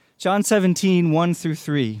John 17, 1 through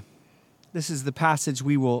 3. This is the passage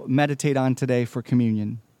we will meditate on today for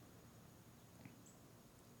communion.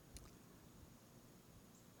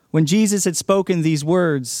 When Jesus had spoken these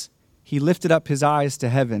words, he lifted up his eyes to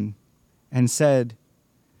heaven and said,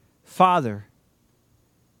 Father,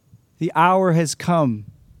 the hour has come.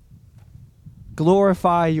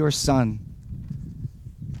 Glorify your Son,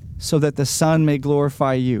 so that the Son may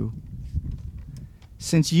glorify you.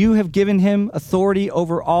 Since you have given him authority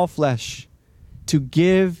over all flesh, to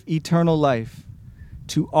give eternal life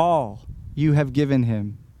to all you have given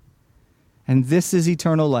him. And this is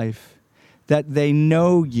eternal life, that they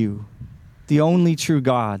know you, the only true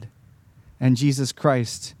God, and Jesus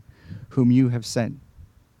Christ, whom you have sent.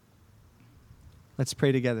 Let's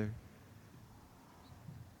pray together.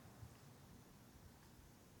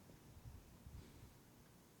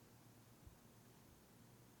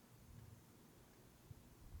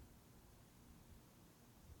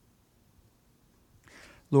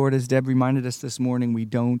 Lord, as Deb reminded us this morning, we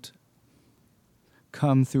don't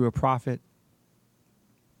come through a prophet.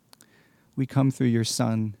 We come through your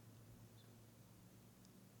Son.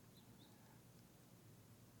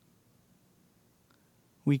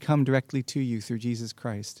 We come directly to you through Jesus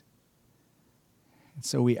Christ. And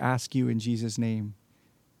so we ask you in Jesus' name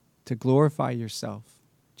to glorify yourself,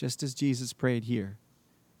 just as Jesus prayed here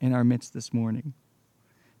in our midst this morning,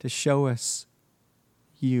 to show us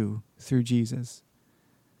you through Jesus.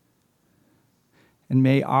 And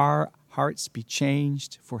may our hearts be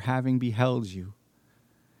changed for having beheld you.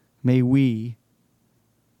 May we,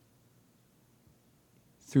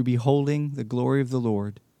 through beholding the glory of the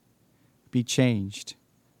Lord, be changed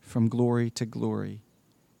from glory to glory.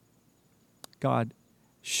 God,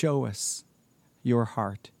 show us your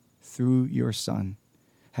heart through your Son.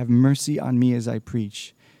 Have mercy on me as I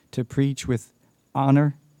preach, to preach with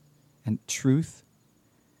honor and truth,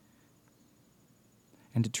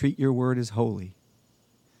 and to treat your word as holy.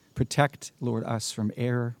 Protect, Lord, us from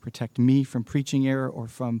error. Protect me from preaching error, or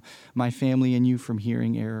from my family and you from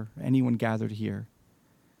hearing error, anyone gathered here.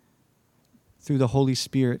 Through the Holy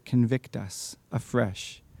Spirit, convict us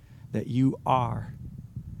afresh that you are,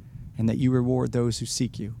 and that you reward those who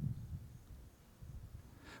seek you.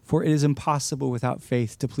 For it is impossible without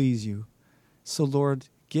faith to please you. So, Lord,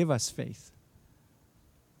 give us faith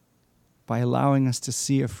by allowing us to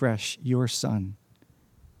see afresh your Son.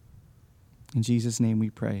 In Jesus' name we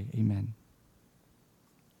pray, amen.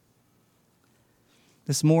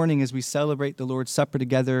 This morning, as we celebrate the Lord's Supper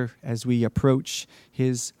together, as we approach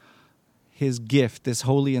his gift, this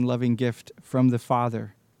holy and loving gift from the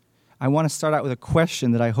Father, I want to start out with a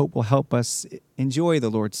question that I hope will help us enjoy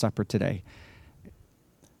the Lord's Supper today.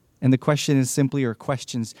 And the question is simply, or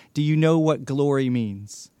questions, do you know what glory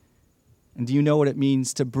means? And do you know what it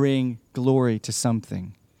means to bring glory to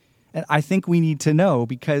something? And I think we need to know,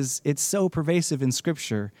 because it's so pervasive in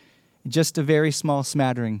Scripture. Just a very small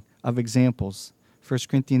smattering of examples. 1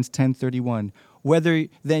 Corinthians 10:31. Whether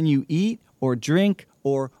then you eat or drink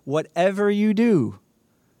or whatever you do,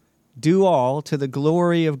 do all to the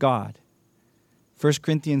glory of God. 1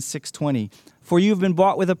 Corinthians 6:20. For you have been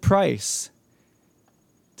bought with a price.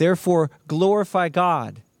 Therefore glorify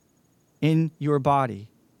God in your body.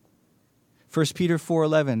 1 Peter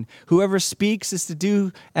 4:11, whoever speaks is to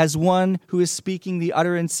do as one who is speaking the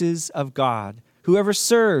utterances of God. Whoever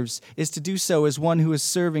serves is to do so as one who is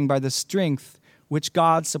serving by the strength which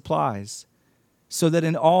God supplies, so that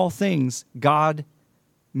in all things God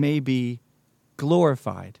may be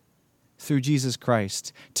glorified through Jesus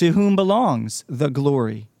Christ, to whom belongs the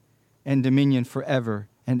glory and dominion forever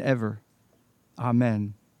and ever.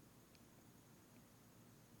 Amen.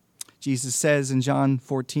 Jesus says in John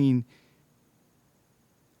 14,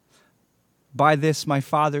 by this my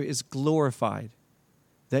Father is glorified,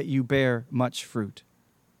 that you bear much fruit.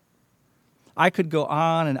 I could go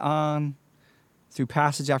on and on through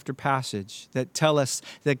passage after passage that tell us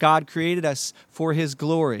that God created us for his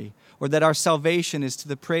glory, or that our salvation is to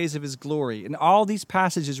the praise of his glory. And all these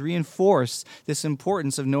passages reinforce this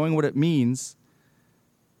importance of knowing what it means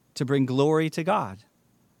to bring glory to God.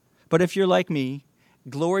 But if you're like me,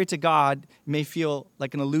 glory to God may feel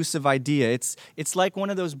like an elusive idea. It's like one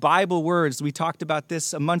of those Bible words. We talked about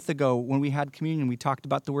this a month ago when we had communion. We talked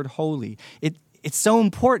about the word holy. It's so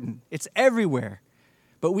important. It's everywhere.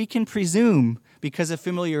 But we can presume, because of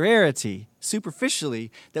familiarity,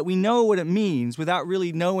 superficially, that we know what it means without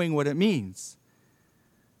really knowing what it means.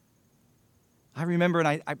 I remember, and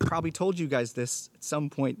I probably told you guys this at some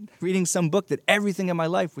point, reading some book that everything in my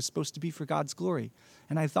life was supposed to be for God's glory.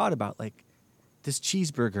 And I thought about, this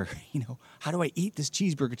cheeseburger, how do I eat this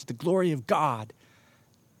cheeseburger to the glory of God?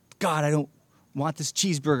 God, I don't want this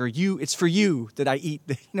cheeseburger. It's for you that I eat.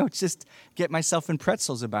 It's just get myself in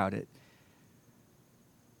pretzels about it.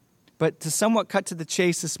 But to somewhat cut to the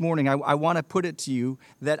chase this morning, I want to put it to you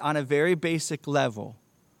that on a very basic level,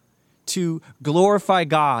 to glorify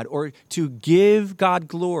God or to give God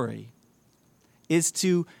glory is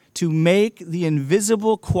to make the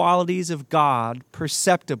invisible qualities of God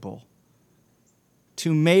perceptible.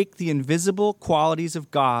 To make the invisible qualities of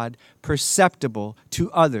God perceptible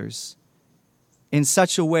to others in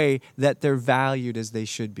such a way that they're valued as they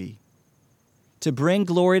should be. To bring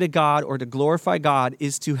glory to God or to glorify God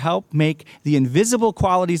is to help make the invisible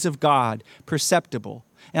qualities of God perceptible.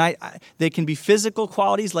 And they can be physical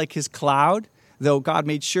qualities like his cloud, though God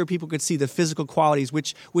made sure people could see the physical qualities,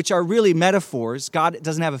 which are really metaphors. God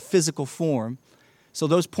doesn't have a physical form. So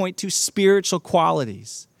those point to spiritual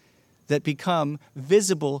qualities that become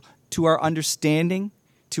visible to our understanding,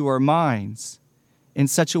 to our minds, in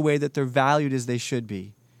such a way that they're valued as they should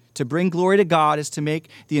be. To bring glory to God is to make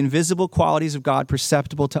the invisible qualities of God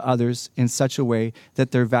perceptible to others in such a way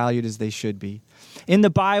that they're valued as they should be. In the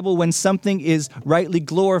Bible, when something is rightly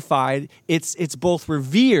glorified, it's both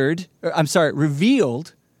revealed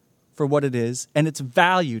for what it is, and it's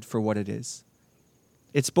valued for what it is.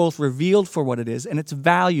 It's both revealed for what it is, and it's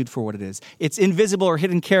valued for what it is. Its invisible or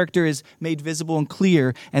hidden character is made visible and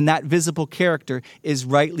clear, and that visible character is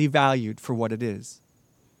rightly valued for what it is.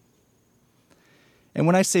 And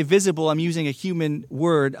when I say visible, I'm using a human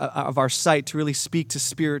word of our sight to really speak to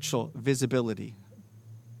spiritual visibility.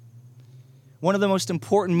 One of the most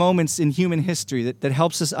important moments in human history that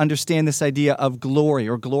helps us understand this idea of glory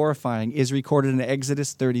or glorifying is recorded in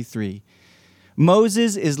Exodus 33.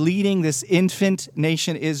 Moses is leading this infant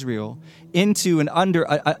nation Israel into and under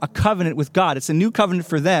a covenant with God. It's a new covenant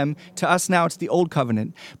for them. To us now, it's the old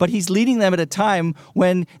covenant. But he's leading them at a time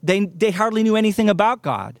when they hardly knew anything about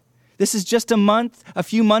God. This is just a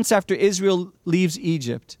few months after Israel leaves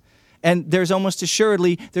Egypt. And there's almost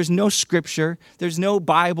assuredly, there's no scripture, there's no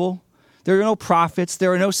Bible, there are no prophets,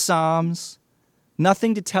 there are no Psalms,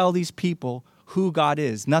 nothing to tell these people who God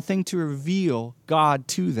is, nothing to reveal God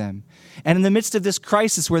to them. And in the midst of this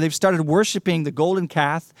crisis where they've started worshiping the golden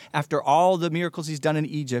calf after all the miracles he's done in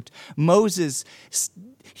Egypt, Moses,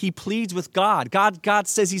 he pleads with God. God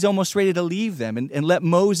says he's almost ready to leave them and let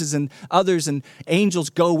Moses and others and angels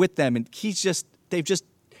go with them. And they've just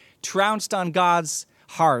trounced on God's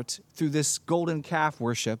heart through this golden calf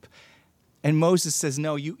worship. And Moses says,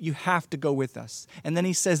 no, you have to go with us. And then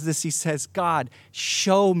he says this, he says, God,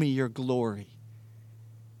 show me your glory.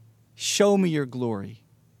 Show me your glory.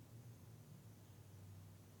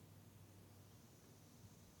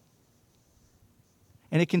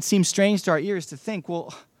 And it can seem strange to our ears to think,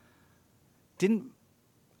 well,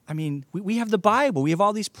 we have the Bible, we have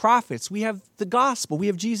all these prophets, we have the gospel, we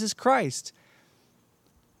have Jesus Christ.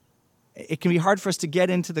 It can be hard for us to get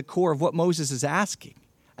into the core of what Moses is asking.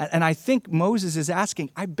 And I think Moses is asking,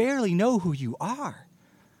 I barely know who you are,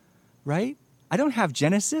 right? I don't have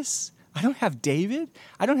Genesis. I don't have David.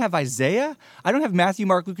 I don't have Isaiah. I don't have Matthew,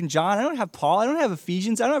 Mark, Luke, and John. I don't have Paul. I don't have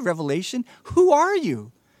Ephesians. I don't have Revelation. Who are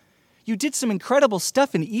you? You did some incredible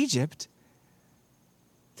stuff in Egypt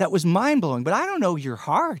that was mind-blowing, but I don't know your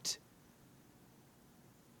heart.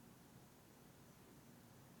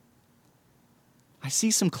 I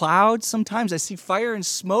see some clouds sometimes. I see fire and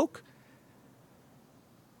smoke.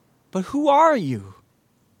 But who are you?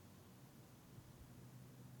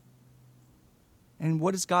 And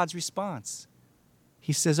what is God's response?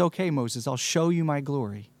 He says, okay, Moses, I'll show you my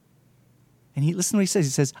glory. And listen to what he says.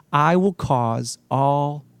 He says, I will cause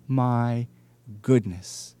all my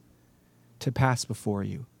goodness to pass before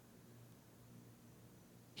you.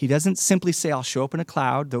 He doesn't simply say, I'll show up in a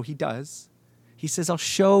cloud, though he does. He says,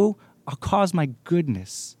 I'll cause my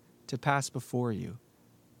goodness to pass before you.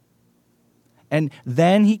 And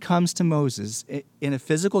then he comes to Moses in a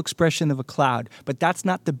physical expression of a cloud, but that's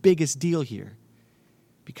not the biggest deal here.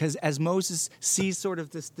 Because as Moses sees sort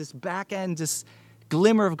of this back end, this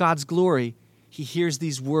glimmer of God's glory, he hears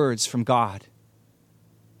these words from God.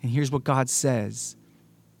 And here's what God says.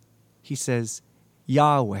 He says,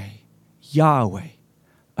 Yahweh, Yahweh,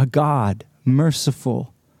 a God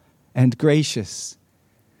merciful and gracious,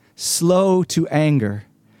 slow to anger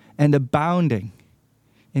and abounding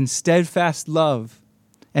in steadfast love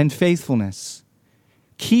and faithfulness,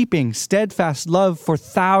 keeping steadfast love for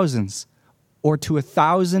thousands or to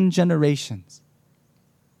 1,000 generations,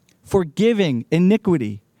 forgiving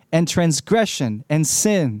iniquity and transgression and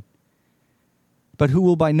sin, but who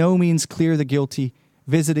will by no means clear the guilty,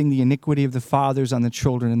 visiting the iniquity of the fathers on the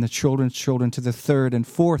children and the children's children to the 3rd and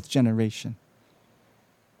 4th generation.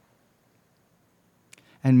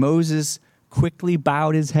 And Moses quickly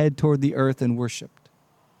bowed his head toward the earth and worshiped.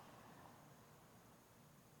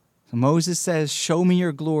 So Moses says, show me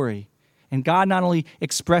your glory. And God not only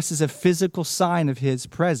expresses a physical sign of his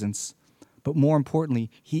presence, but more importantly,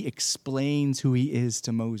 he explains who he is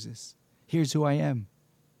to Moses. Here's who I am.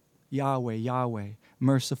 Yahweh, Yahweh,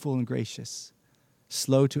 merciful and gracious,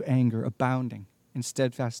 slow to anger, abounding in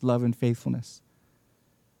steadfast love and faithfulness,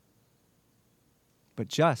 but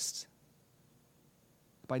just,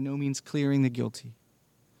 by no means clearing the guilty.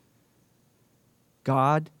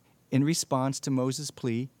 God, in response to Moses'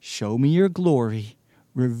 plea, show me your glory,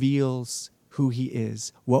 reveals who he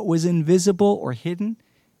is. What was invisible or hidden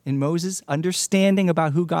in Moses' understanding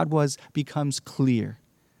about who God was becomes clear.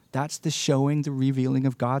 That's the showing, the revealing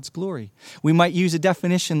of God's glory. We might use a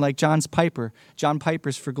definition like John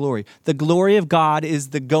Piper's for glory. The glory of God is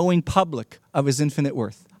the going public of his infinite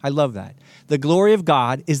worth. I love that. The glory of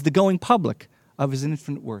God is the going public of his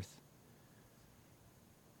infinite worth.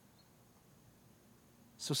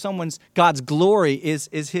 So God's glory is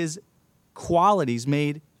his qualities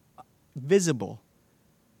made visible.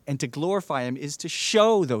 And to glorify him is to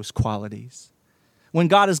show those qualities. When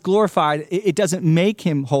God is glorified, it doesn't make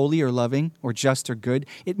him holy or loving or just or good.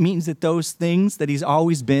 It means that those things that he's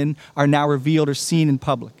always been are now revealed or seen in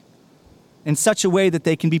public in such a way that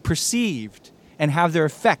they can be perceived and have their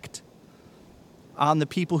effect on the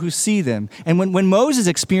people who see them. And when Moses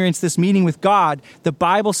experienced this meeting with God, the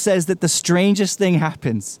Bible says that the strangest thing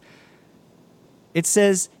happens. It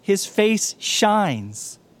says his face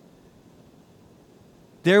shines.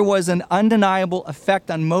 There was an undeniable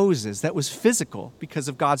effect on Moses that was physical because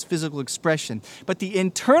of God's physical expression. But the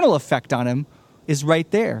internal effect on him is right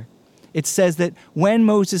there. It says that when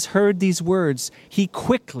Moses heard these words, he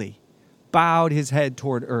quickly bowed his head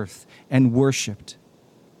toward earth and worshiped.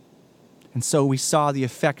 And so we saw the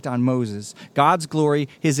effect on Moses. God's glory,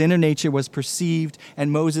 his inner nature was perceived,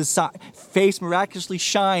 and Moses' face miraculously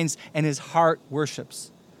shines and his heart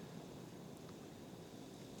worships.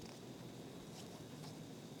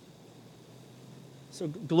 So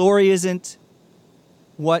glory isn't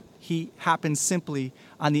what happens simply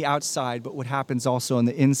on the outside, but what happens also on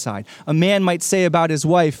the inside. A man might say about his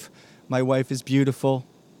wife, my wife is beautiful.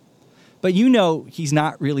 But you know he's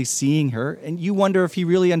not really seeing her, and you wonder if he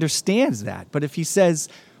really understands that. But if he says,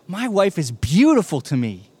 my wife is beautiful to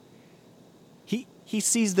me, he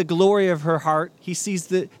sees the glory of her heart, he sees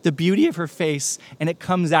the beauty of her face, and it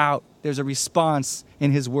comes out. There's a response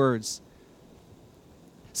in his words.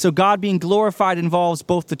 So God being glorified involves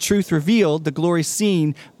both the truth revealed, the glory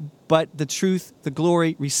seen, but the truth, the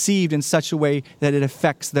glory received in such a way that it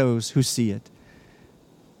affects those who see it.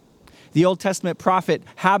 The Old Testament prophet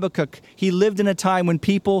Habakkuk, he lived in a time when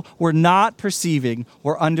people were not perceiving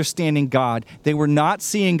or understanding God. They were not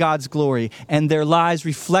seeing God's glory, and their lives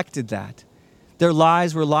reflected that. Their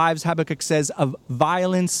lives were lives, Habakkuk says, of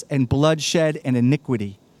violence and bloodshed and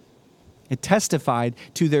iniquity. It testified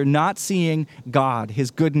to their not seeing God,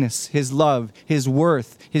 his goodness, his love, his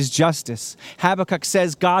worth, his justice. Habakkuk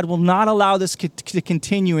says God will not allow this to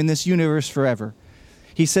continue in this universe forever.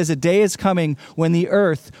 He says a day is coming when the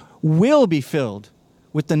earth will be filled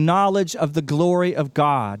with the knowledge of the glory of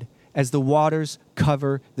God as the waters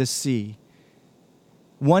cover the sea.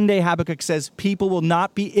 One day, Habakkuk says, people will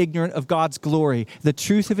not be ignorant of God's glory. The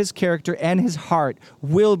truth of his character and his heart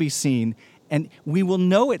will be seen. And we will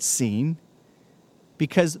know it's seen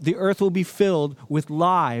because the earth will be filled with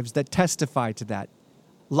lives that testify to that.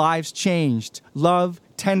 Lives changed, love,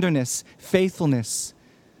 tenderness, faithfulness,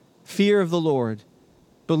 fear of the Lord,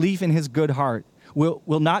 belief in his good heart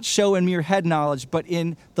will not show in mere head knowledge, but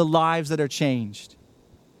in the lives that are changed.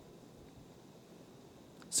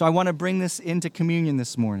 So I want to bring this into communion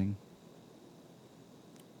this morning.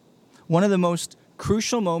 One of the most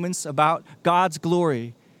crucial moments about God's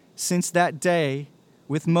glory since that day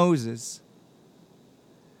with Moses,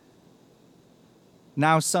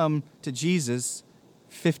 now some to Jesus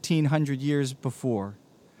 1,500 years before,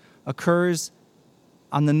 occurs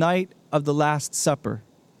on the night of the Last Supper.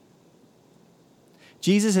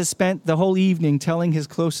 Jesus has spent the whole evening telling his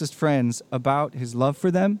closest friends about his love for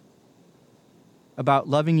them, about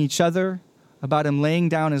loving each other, about him laying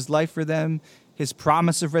down his life for them, his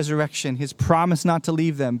promise of resurrection, his promise not to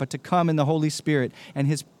leave them, but to come in the Holy Spirit, and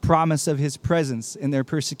his promise of his presence in their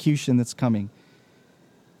persecution that's coming.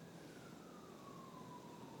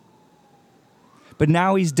 But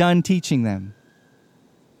now he's done teaching them.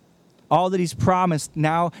 All that he's promised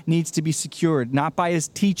now needs to be secured, not by his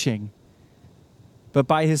teaching, but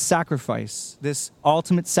by his sacrifice, this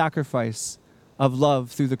ultimate sacrifice of love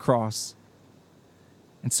through the cross.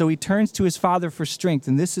 And so he turns to his Father for strength,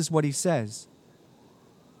 and this is what he says.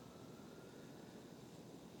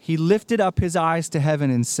 he lifted up his eyes to heaven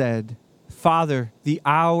and said, Father, the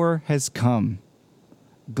hour has come.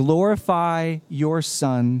 Glorify your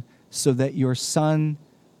Son so that your Son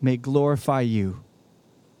may glorify you.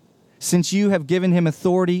 Since you have given him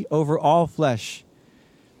authority over all flesh,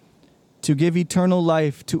 to give eternal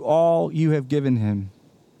life to all you have given him.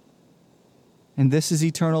 And this is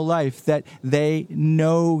eternal life, that they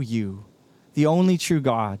know you, the only true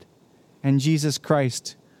God, and Jesus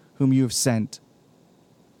Christ, whom you have sent.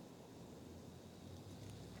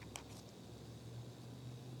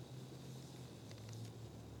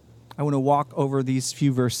 I want to walk over these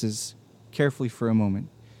few verses carefully for a moment.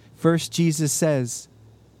 First, Jesus says,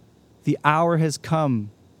 the hour has come.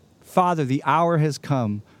 Father, the hour has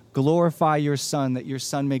come. Glorify your Son, that your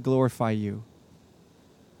Son may glorify you.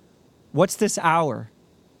 What's this hour?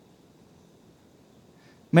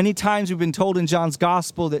 Many times we've been told in John's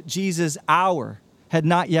gospel that Jesus' hour had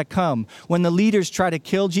not yet come. When the leaders tried to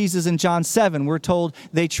kill Jesus in John 7, we're told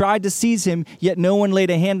they tried to seize him, yet no one laid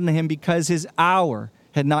a hand on him because his hour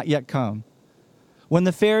had not yet come. When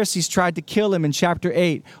the Pharisees tried to kill him in chapter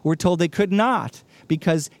 8, we're told they could not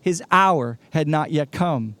because his hour had not yet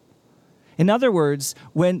come. In other words,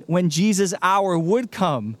 when Jesus' hour would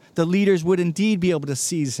come, the leaders would indeed be able to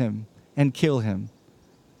seize him and kill him.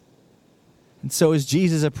 And so as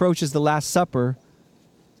Jesus approaches the Last Supper,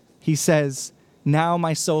 he says, now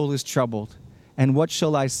my soul is troubled, and what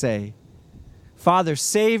shall I say? Father,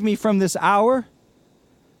 save me from this hour,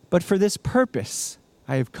 but for this purpose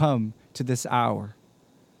I have come to this hour.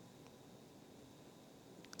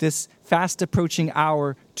 This fast approaching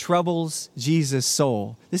hour troubles Jesus'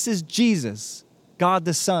 soul. This is Jesus, God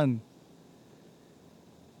the Son.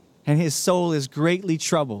 And his soul is greatly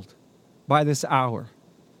troubled by this hour.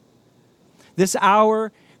 This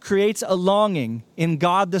hour creates a longing in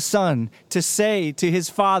God the Son to say to his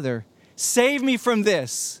Father, save me from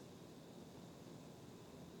this.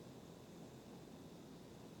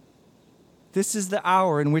 This is the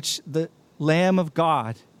hour in which the Lamb of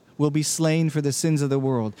God will be slain for the sins of the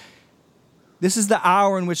world. This is the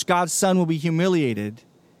hour in which God's Son will be humiliated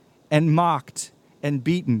and mocked and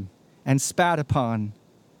beaten and spat upon.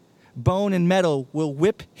 Bone and metal will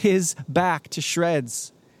whip his back to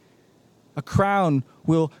shreds. A crown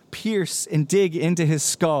will pierce and dig into his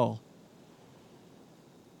skull.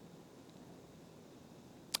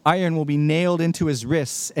 Iron will be nailed into his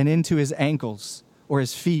wrists and into his ankles or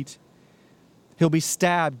his feet. He'll be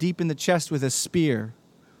stabbed deep in the chest with a spear.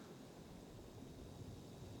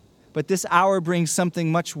 But this hour brings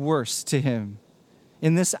something much worse to him.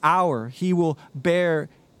 In this hour, he will bear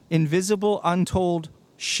invisible, untold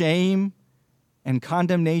shame and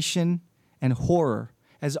condemnation and horror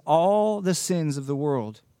as all the sins of the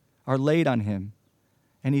world are laid on him,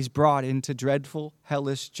 and he's brought into dreadful,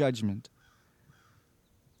 hellish judgment.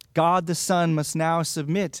 God the Son must now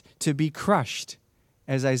submit to be crushed,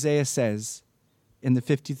 as Isaiah says in the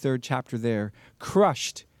 53rd chapter there,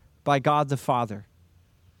 crushed by God the Father.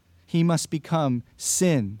 He must become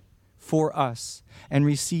sin for us and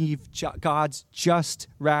receive God's just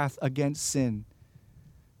wrath against sin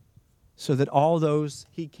so that all those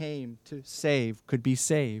he came to save could be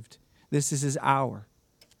saved. This is his hour.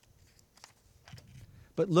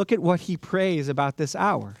 But look at what he prays about this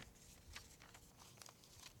hour.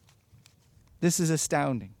 This is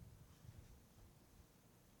astounding.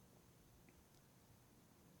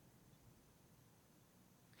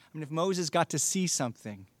 I mean, if Moses got to see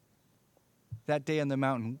something that day on the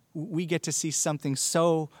mountain, we get to see something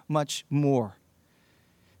so much more.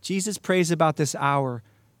 Jesus prays about this hour.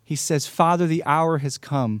 He says, Father, the hour has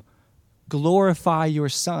come. Glorify your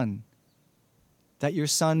Son, that your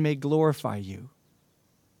Son may glorify you.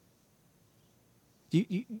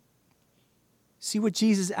 You see what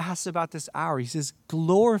Jesus asks about this hour? He says,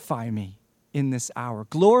 glorify me in this hour.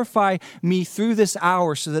 Glorify me through this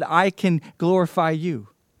hour so that I can glorify you.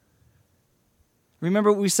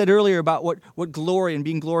 Remember what we said earlier about what glory and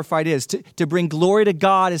being glorified is. To bring glory to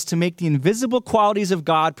God is to make the invisible qualities of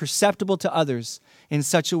God perceptible to others in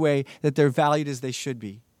such a way that they're valued as they should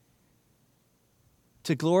be.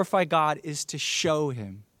 To glorify God is to show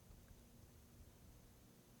him.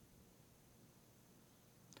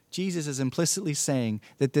 Jesus is implicitly saying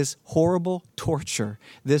that this horrible torture,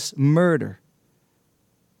 this murder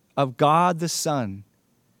of God the Son,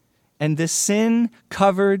 and this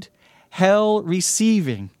sin-covered,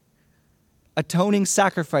 hell-receiving, atoning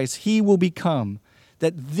sacrifice he will become,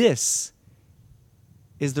 that this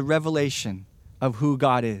is the revelation of who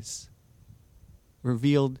God is,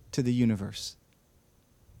 revealed to the universe.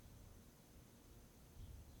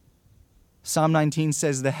 Psalm 19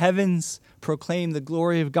 says, the heavens proclaim the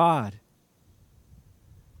glory of God.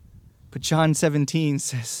 But John 17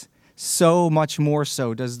 says, so much more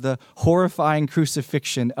so does the horrifying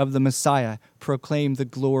crucifixion of the Messiah proclaim the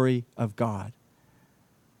glory of God.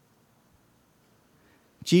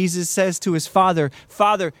 Jesus says to his Father,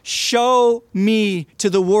 Father, show me to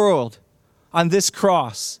the world on this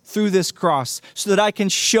cross, through this cross, so that I can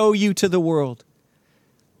show you to the world.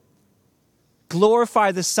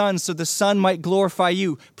 Glorify the Son so the Son might glorify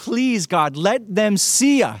you. Please, God, let them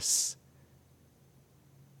see us.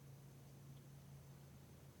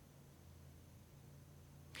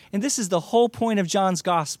 And this is the whole point of John's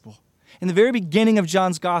gospel. In the very beginning of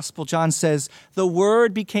John's gospel, John says, the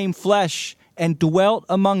Word became flesh and dwelt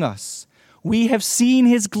among us. We have seen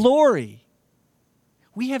his glory.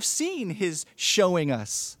 We have seen his showing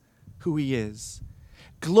us who he is.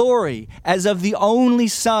 Glory as of the only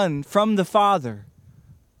Son from the Father,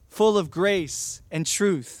 full of grace and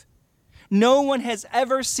truth. No one has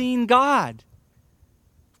ever seen God.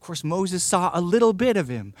 Of course, Moses saw a little bit of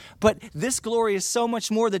him, but this glory is so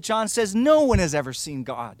much more that John says no one has ever seen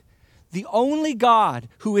God. The only God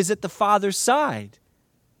who is at the Father's side.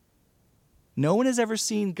 No one has ever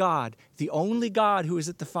seen God. The only God who is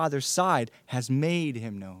at the Father's side has made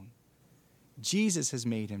him known. Jesus has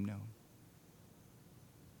made him known.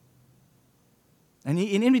 And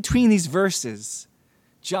in between these verses,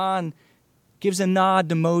 John gives a nod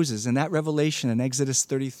to Moses in that revelation in Exodus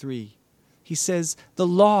 33. He says, the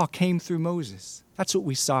law came through Moses. That's what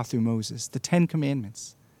we saw through Moses, the 10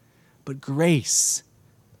 Commandments. But grace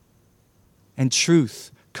and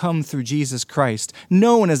truth come through Jesus Christ.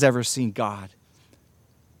 No one has ever seen God.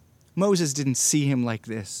 Moses didn't see him like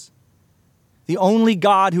this. The only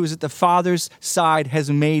God who is at the Father's side has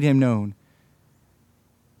made him known.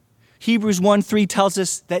 Hebrews 1:3 tells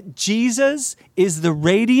us that Jesus is the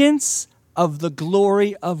radiance of the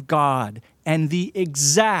glory of God and the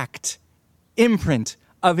exact imprint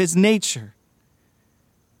of his nature.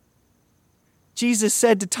 Jesus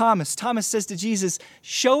said to Thomas says to Jesus,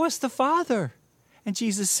 show us the Father. And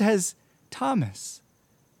Jesus says, Thomas,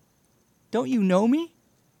 don't you know me?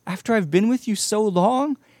 After I've been with you so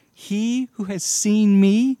long, he who has seen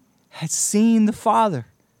me has seen the Father.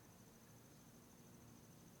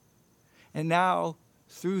 And now,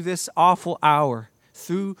 through this awful hour,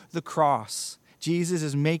 through the cross, Jesus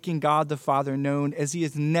is making God the Father known as he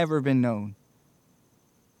has never been known.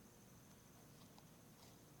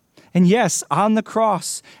 And yes, on the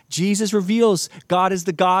cross, Jesus reveals God is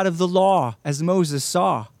the God of the law, as Moses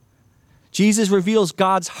saw. Jesus reveals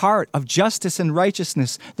God's heart of justice and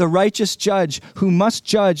righteousness, the righteous judge who must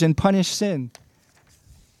judge and punish sin.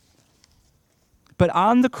 But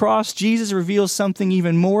on the cross, Jesus reveals something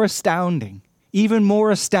even more astounding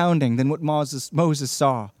than what Moses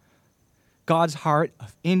saw. God's heart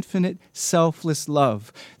of infinite, selfless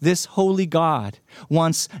love. This holy God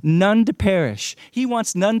wants none to perish. He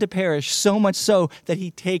wants none to perish, so much so that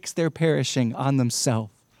he takes their perishing on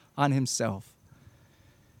himself.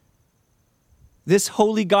 This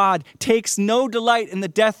holy God takes no delight in the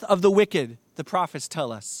death of the wicked, the prophets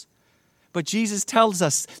tell us. But Jesus tells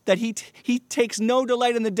us that he takes no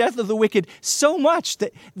delight in the death of the wicked so much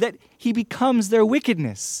that he becomes their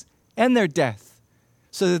wickedness and their death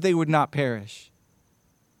so that they would not perish.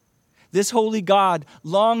 This holy God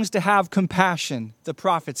longs to have compassion, the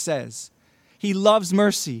prophet says. He loves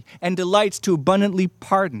mercy and delights to abundantly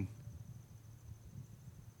pardon.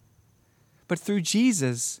 But through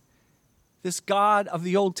Jesus, this God of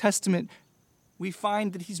the Old Testament, we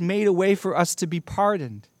find that he's made a way for us to be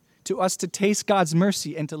pardoned, to us to taste God's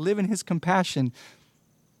mercy and to live in his compassion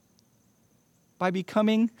by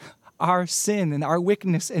becoming our sin and our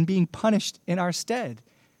wickedness and being punished in our stead.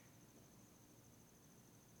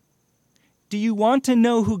 Do you want to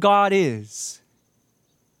know who God is?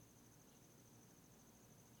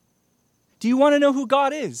 Do you want to know who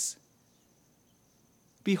God is?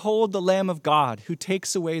 Behold the Lamb of God who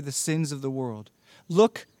takes away the sins of the world.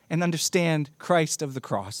 Look and understand Christ of the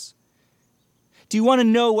cross. Do you want to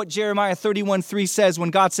know what Jeremiah 31:3 says when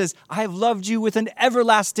God says, I have loved you with an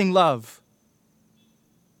everlasting love?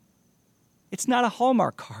 It's not a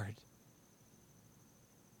Hallmark card.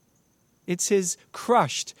 It's his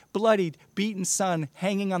crushed, bloodied, beaten son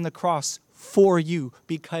hanging on the cross for you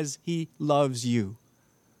because he loves you.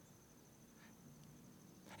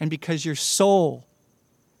 And because your soul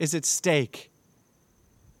is at stake.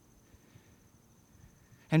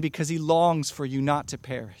 And because he longs for you not to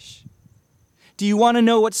perish. Do you want to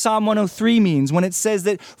know what Psalm 103 means when it says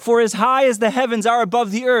that for as high as the heavens are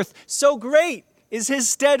above the earth, so great is his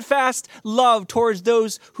steadfast love towards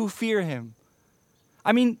those who fear him?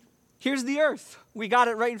 I mean, here's the earth. We got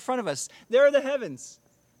it right in front of us. There are the heavens,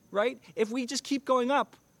 right? If we just keep going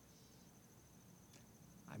up,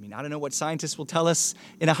 I don't know what scientists will tell us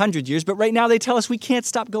in 100 years, but right now they tell us we can't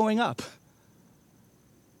stop going up.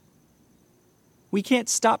 We can't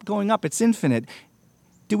stop going up. It's infinite.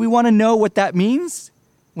 Do we want to know what that means?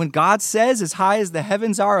 When God says, as high as the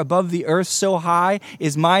heavens are above the earth, so high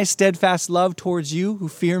is my steadfast love towards you who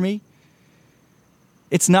fear me.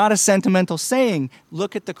 It's not a sentimental saying.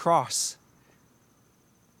 Look at the cross.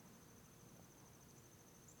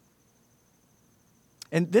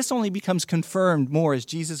 And this only becomes confirmed more as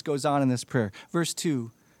Jesus goes on in this prayer. Verse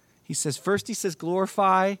 2, he says,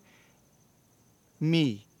 glorify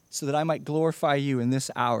me, so that I might glorify you in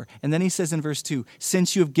this hour. And then he says in verse 2,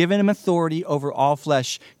 since you have given him authority over all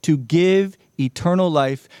flesh, to give eternal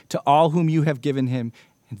life to all whom you have given him.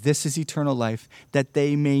 And this is eternal life, that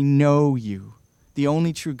they may know you, the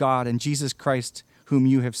only true God, and Jesus Christ, whom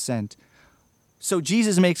you have sent. So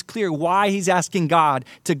Jesus makes clear why he's asking God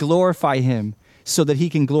to glorify him, so that he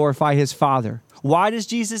can glorify his Father. Why does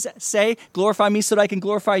Jesus say, glorify me so that I can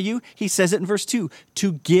glorify you? He says it in verse 2,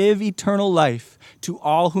 to give eternal life to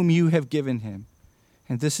all whom you have given him.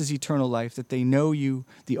 And this is eternal life, that they know you,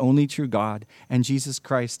 the only true God, and Jesus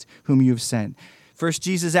Christ, whom you have sent. First,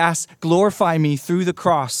 Jesus asks, glorify me through the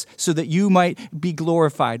cross so that you might be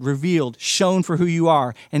glorified, revealed, shown for who you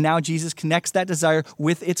are. And now Jesus connects that desire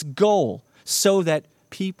with its goal so that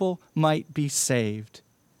people might be saved.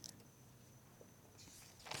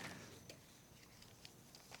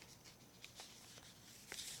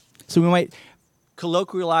 So we might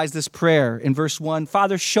colloquialize this prayer in verse 1.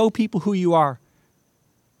 Father, show people who you are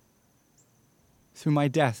through my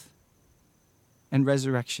death and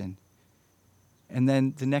resurrection. And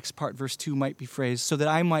then the next part, verse 2, might be phrased, so that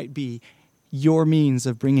I might be your means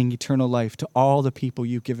of bringing eternal life to all the people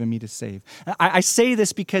you've given me to save. I say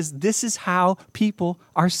this because this is how people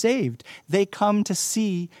are saved. They come to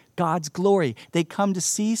see God's glory. They come to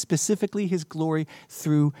see specifically his glory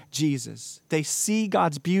through Jesus. They see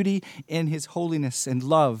God's beauty in his holiness and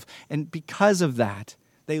love. And because of that,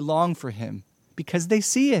 they long for him because they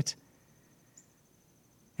see it.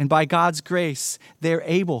 And by God's grace, they're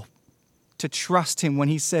able to trust him when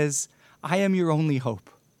he says, I am your only hope.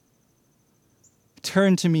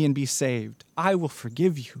 Turn to me and be saved. I will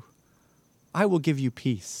forgive you. I will give you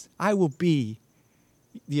peace. I will be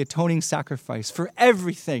the atoning sacrifice for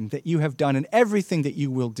everything that you have done and everything that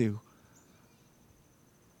you will do.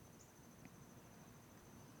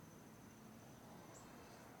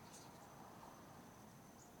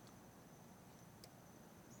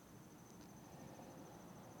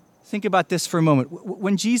 Think about this for a moment.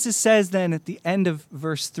 When Jesus says then at the end of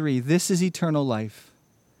verse 3, this is eternal life,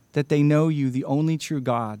 that they know you, the only true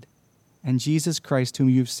God, and Jesus Christ whom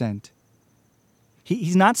you've sent.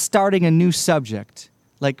 He's not starting a new subject.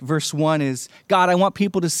 Like verse 1 is, God, I want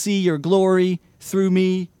people to see your glory through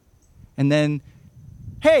me. And then,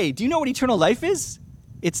 hey, do you know what eternal life is?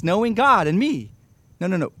 It's knowing God and me.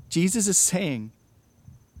 No. Jesus is saying,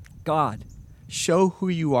 God, show who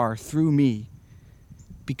you are through me,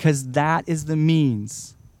 because that is the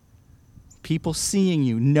means. People seeing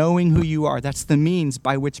you, knowing who you are, that's the means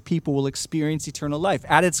by which people will experience eternal life.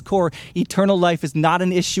 At its core, eternal life is not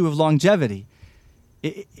an issue of longevity.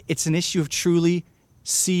 It's an issue of truly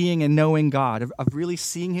seeing and knowing God, of really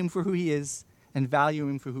seeing him for who he is and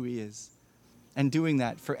valuing him for who he is, and doing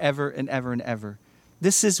that forever and ever and ever.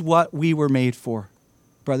 This is what we were made for,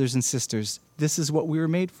 brothers and sisters. This is what we were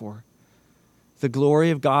made for. The glory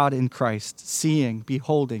of God in Christ, seeing,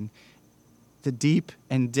 beholding, the deep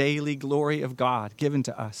and daily glory of God given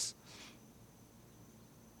to us.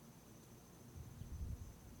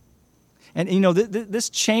 And, this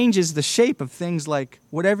changes the shape of things like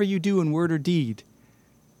whatever you do in word or deed,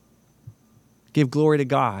 give glory to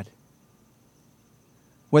God.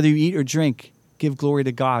 Whether you eat or drink, give glory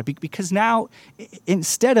to God. Because now,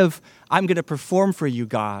 instead of, I'm going to perform for you,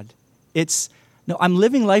 God, it's, no, I'm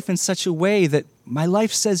living life in such a way that my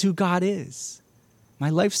life says who God is. My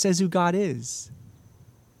life says who God is.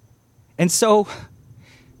 And so,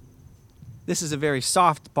 this is a very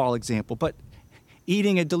softball example, but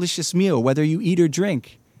eating a delicious meal, whether you eat or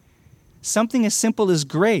drink, something as simple as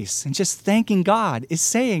grace and just thanking God is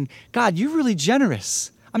saying, God, you're really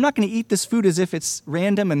generous. I'm not going to eat this food as if it's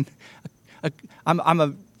random and I'm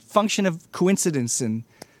a function of coincidence and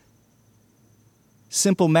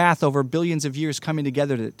simple math over billions of years coming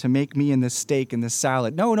together to make me and this steak and this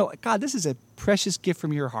salad. No, God, this is a precious gift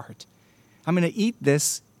from your heart. I'm going to eat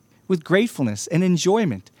this with gratefulness and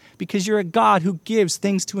enjoyment because you're a God who gives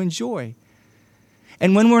things to enjoy.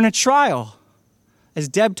 And when we're in a trial, as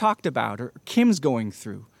Deb talked about, or Kim's going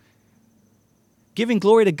through, Giving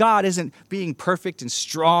glory to God isn't being perfect and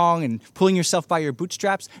strong and pulling yourself by your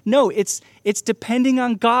bootstraps. No, it's depending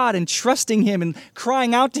on God and trusting him and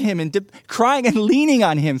crying out to him and crying and leaning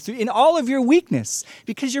on him in all of your weakness,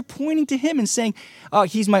 because you're pointing to him and saying, oh,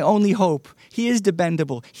 he's my only hope. He is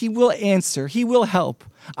dependable. He will answer. He will help.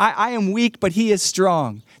 I am weak, but he is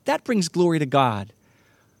strong. That brings glory to God.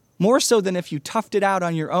 More so than if you toughed it out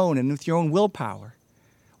on your own and with your own willpower.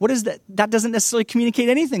 What is that? That doesn't necessarily communicate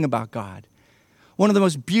anything about God. One of the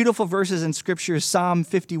most beautiful verses in Scripture is Psalm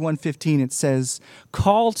 51:15. It says,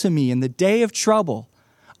 "Call to me in the day of trouble.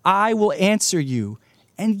 I will answer you,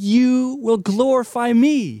 and you will glorify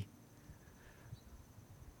me."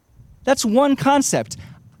 That's one concept.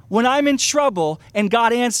 When I'm in trouble and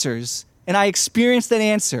God answers, and I experience that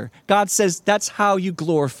answer, God says, that's how you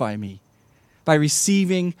glorify me, by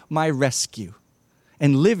receiving my rescue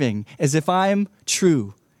and living as if I'm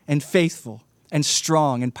true and faithful and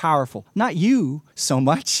strong and powerful. Not you so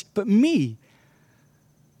much, but me.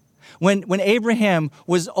 When Abraham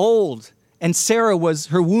was old and Sarah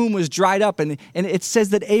her womb was dried up, and it says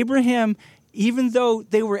that Abraham, even though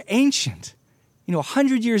they were ancient,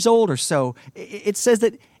 100 years old or so, it says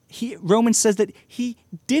that Romans says that he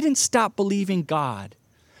didn't stop believing God,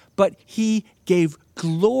 but he gave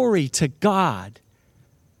glory to God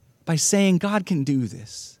by saying, God can do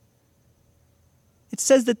this. It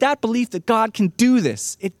says that belief that God can do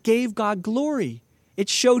this, it gave God glory. It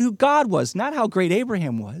showed who God was, not how great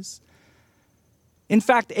Abraham was. In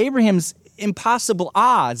fact, Abraham's impossible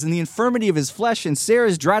odds and the infirmity of his flesh and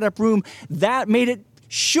Sarah's dried up womb, that made it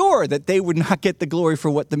sure that they would not get the glory for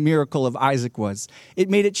what the miracle of Isaac was. It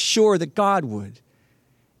made it sure that God would.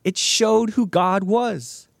 It showed who God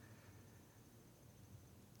was.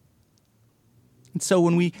 And so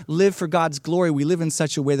when we live for God's glory, we live in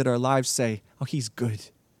such a way that our lives say, oh, he's good.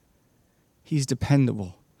 He's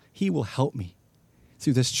dependable. He will help me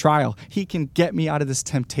through this trial. He can get me out of this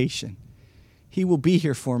temptation. He will be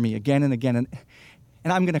here for me again and again.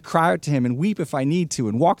 And I'm going to cry out to him and weep if I need to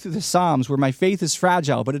and walk through the Psalms where my faith is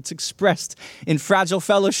fragile, but it's expressed in fragile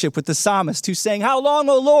fellowship with the psalmist who's saying, how long,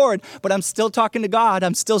 O Lord? But I'm still talking to God.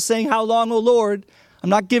 I'm still saying, how long, O Lord? I'm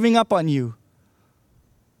not giving up on you.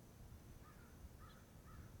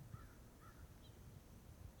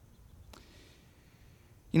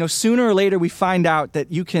 Sooner or later we find out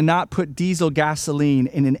that you cannot put diesel gasoline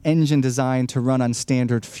in an engine designed to run on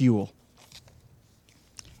standard fuel.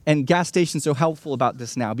 And gas stations are helpful about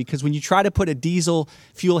this now, because when you try to put a diesel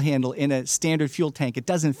fuel handle in a standard fuel tank, it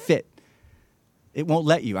doesn't fit. It won't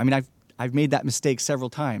let you. I mean, I've made that mistake several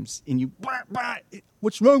times. And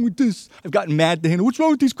what's wrong with this? I've gotten mad at the handle. What's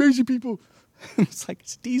wrong with these crazy people? It's like,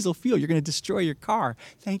 it's diesel fuel. You're going to destroy your car.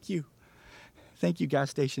 Thank you. Thank you, gas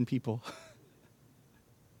station people.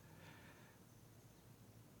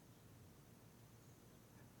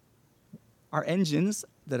 Our engines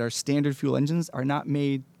that are standard fuel engines are not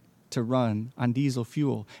made to run on diesel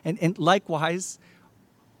fuel. And likewise,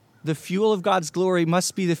 the fuel of God's glory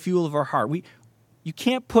must be the fuel of our heart. You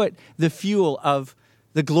can't put the fuel of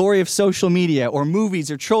the glory of social media or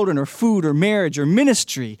movies or children or food or marriage or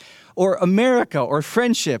ministry or America or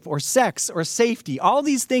friendship or sex or safety, all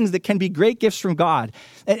these things that can be great gifts from God.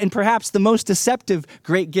 And perhaps the most deceptive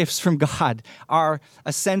great gifts from God are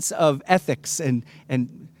a sense of ethics and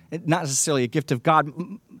not necessarily a gift of God.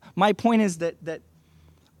 My point is that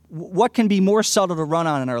what can be more subtle to run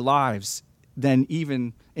on in our lives than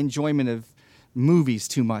even enjoyment of movies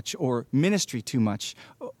too much or ministry too much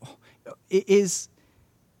is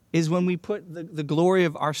when we put the glory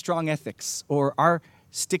of our strong ethics or our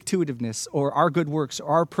stick-to-itiveness or our good works or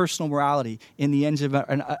our personal morality in the engine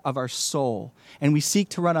of our soul. And we seek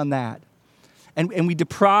to run on that. And we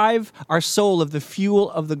deprive our soul of the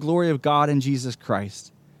fuel of the glory of God in Jesus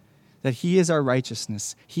Christ. That he is our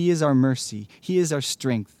righteousness. He is our mercy. He is our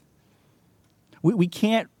strength. We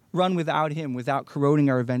can't run without him without corroding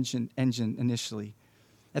our engine initially.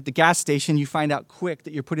 At the gas station, you find out quick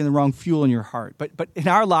that you're putting the wrong fuel in your heart. But in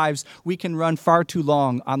our lives, we can run far too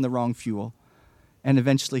long on the wrong fuel, and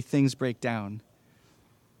eventually things break down.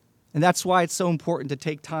 And that's why it's so important to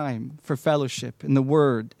take time for fellowship in the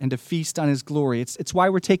Word and to feast on his glory. It's why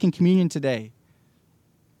we're taking communion today.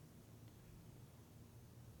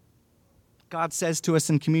 God says to us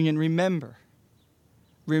in communion, remember,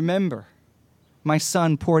 my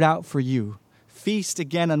Son poured out for you. Feast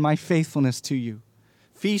again on my faithfulness to you.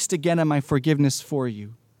 Feast again on my forgiveness for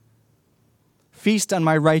you. Feast on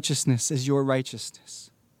my righteousness as your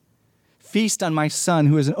righteousness. Feast on my Son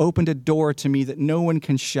who has opened a door to me that no one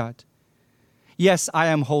can shut. Yes, I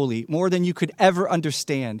am holy, more than you could ever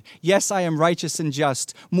understand. Yes, I am righteous and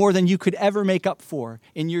just, more than you could ever make up for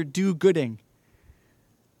in your do-gooding.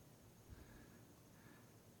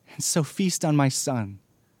 And so feast on my Son,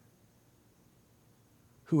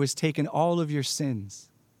 who has taken all of your sins,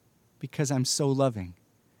 because I'm so loving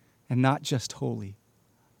and not just holy,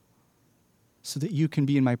 so that you can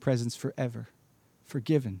be in my presence forever,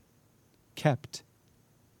 forgiven, kept.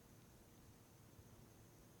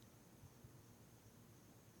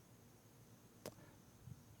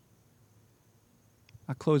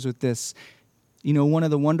 I'll close with this. You know, one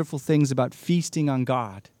of the wonderful things about feasting on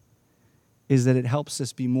God is that it helps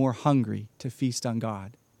us be more hungry to feast on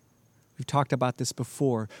God. We've talked about this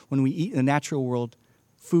before. When we eat in the natural world,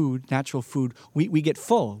 natural food, we get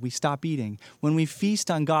full. We stop eating. When we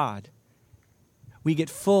feast on God, we get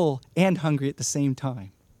full and hungry at the same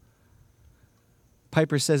time.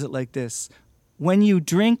 Piper says it like this: when you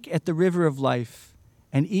drink at the river of life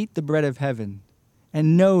and eat the bread of heaven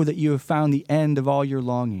and know that you have found the end of all your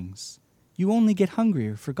longings, you only get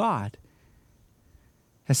hungrier for God.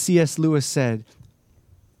 As C.S. Lewis said,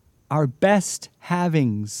 our best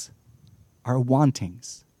havings are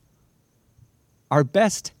wantings. Our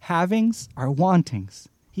best havings are wantings.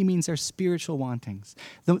 He means our spiritual wantings.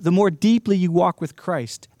 The more deeply you walk with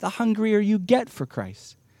Christ, the hungrier you get for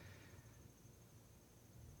Christ.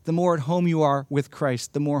 The more at home you are with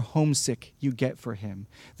Christ, the more homesick you get for him.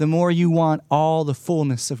 The more you want all the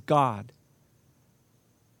fullness of God,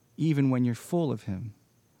 even when you're full of him.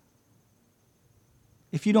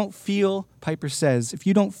 If you don't feel, Piper says, if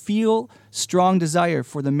you don't feel strong desire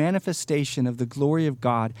for the manifestation of the glory of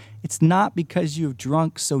God, it's not because you have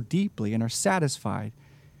drunk so deeply and are satisfied.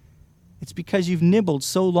 It's because you've nibbled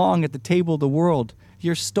so long at the table of the world.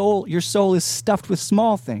 Your soul is stuffed with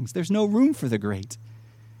small things. There's no room for the great.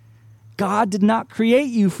 God did not create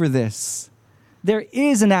you for this. There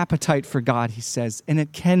is an appetite for God, he says, and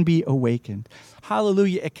it can be awakened.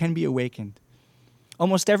 Hallelujah, it can be awakened.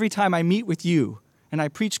 Almost every time I meet with you and I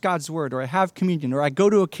preach God's word, or I have communion, or I go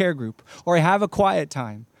to a care group, or I have a quiet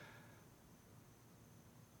time,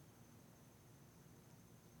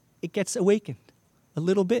 it gets awakened a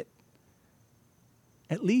little bit.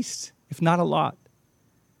 At least, if not a lot.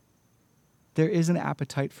 There is an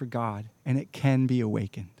appetite for God, and it can be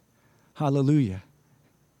awakened. Hallelujah.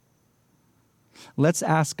 Let's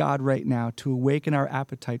ask God right now to awaken our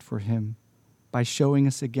appetite for him by showing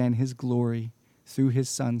us again his glory through his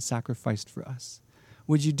Son sacrificed for us.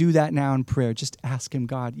 Would you do that now in prayer? Just ask him,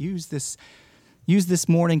 God, use this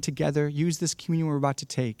morning together, use this communion we're about to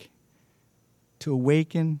take to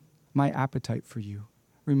awaken my appetite for you.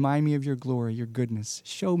 Remind me of your glory, your goodness.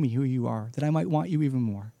 Show me who you are, that I might want you even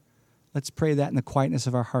more. Let's pray that in the quietness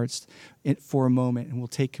of our hearts for a moment, and we'll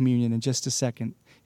take communion in just a second.